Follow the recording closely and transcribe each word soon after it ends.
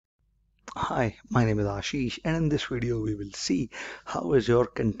Hi, my name is Ashish, and in this video we will see how Azure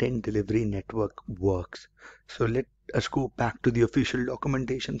Content Delivery Network works. So let us go back to the official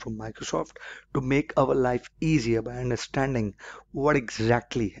documentation from Microsoft to make our life easier by understanding what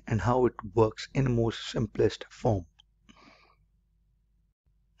exactly and how it works in most simplest form.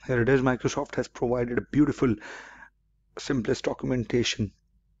 Here it is. Microsoft has provided a beautiful simplest documentation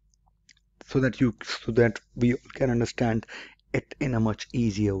so that we all can understand it in a much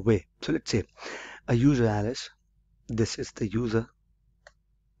easier way. So let's say a user Alice, this is the user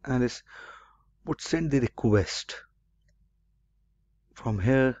Alice would send the request from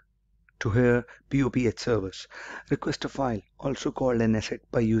here to here POP at servers. Request a file, also called an asset,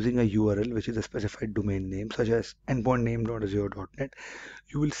 by using a URL which is a specified domain name such as endpointname.azure.net.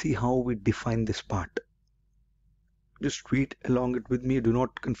 You will see how we define this part. Just read along it with me. Do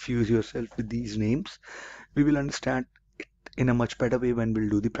not confuse yourself with these names. We will understand it in a much better way when we'll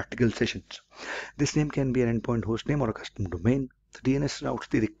do the practical sessions. This name can be an endpoint host name or a custom domain. The DNS routes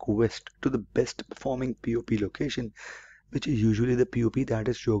the request to the best performing POP location, which is usually the POP that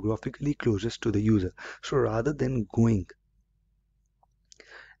is geographically closest to the user. So rather than going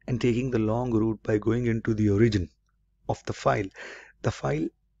and taking the long route by going into the origin of the file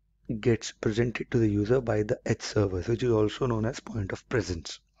gets presented to the user by the edge servers, which is also known as point of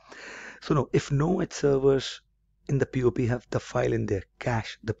presence. So now, if no edge servers in the POP have the file in their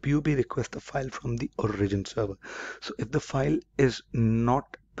cache, the POP requests the file from the origin server. So if the file is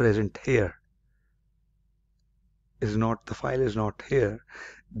not present here, the file is not here,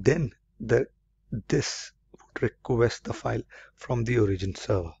 then this would request the file from the origin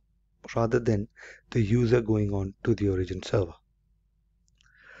server rather than the user going on to the origin server.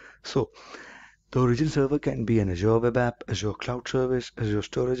 So the origin server can be an Azure web app, Azure cloud service, Azure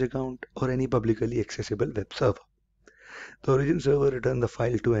storage account, or any publicly accessible web server. The origin server returns the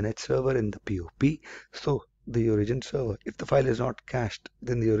file to an edge server in the POP. So the origin server, if the file is not cached,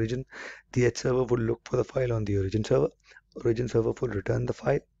 then the edge server would look for the file on the origin server. Origin server will return the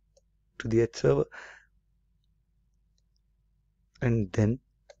file to the edge server, and then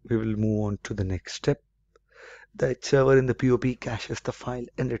we will move on to the next step. The edge server in the POP caches the file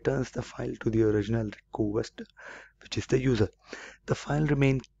and returns the file to the original requester, which is the user. The file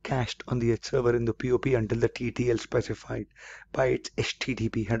remains cached on the edge server in the POP until the TTL specified by its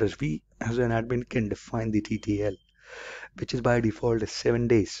HTTP headers. We as an admin can define the TTL, which is by default is 7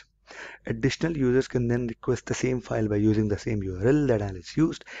 days. Additional users can then request the same file by using the same URL that Alice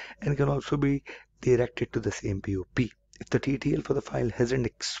used and can also be directed to the same POP. If the TTL for the file hasn't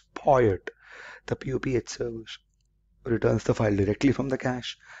expired, the POP edge servers returns the file directly from the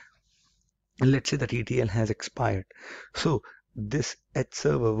cache. And let's say the TTL has expired. So this edge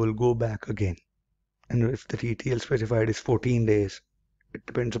server will go back again. And if the TTL specified is 14 days, it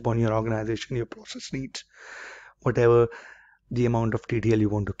depends upon your organization, your process needs, whatever the amount of TTL you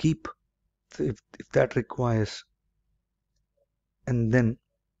want to keep. So if that requires, and then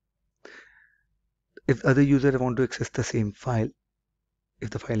if other users want to access the same file, if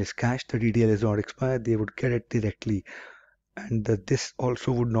the file is cached, the TTL is not expired, they would get it directly, and this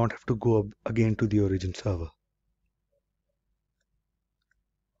also would not have to go up again to the origin server.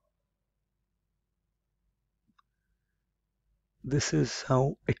 This is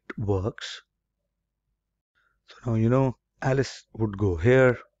how it works. So now Alice would go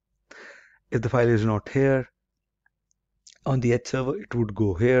here. If the file is not here on the edge server, it would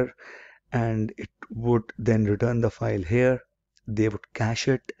go here and it would then return the file here. They would cache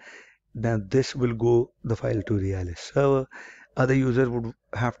it. Now this will go the file to the Alice server. Other users would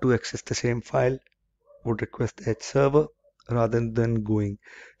have to access the same file, would request the edge server rather than going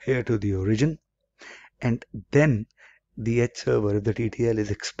here to the origin. And then the edge server, if the TTL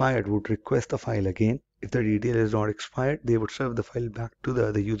is expired, would request the file again. If the TTL is not expired, they would serve the file back to the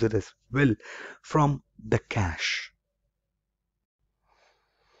other user as well from the cache.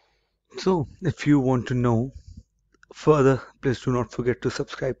 So if you want to know further, please do not forget to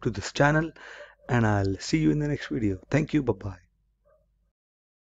subscribe to this channel, and I'll see you in the next video. Thank you. Bye-bye.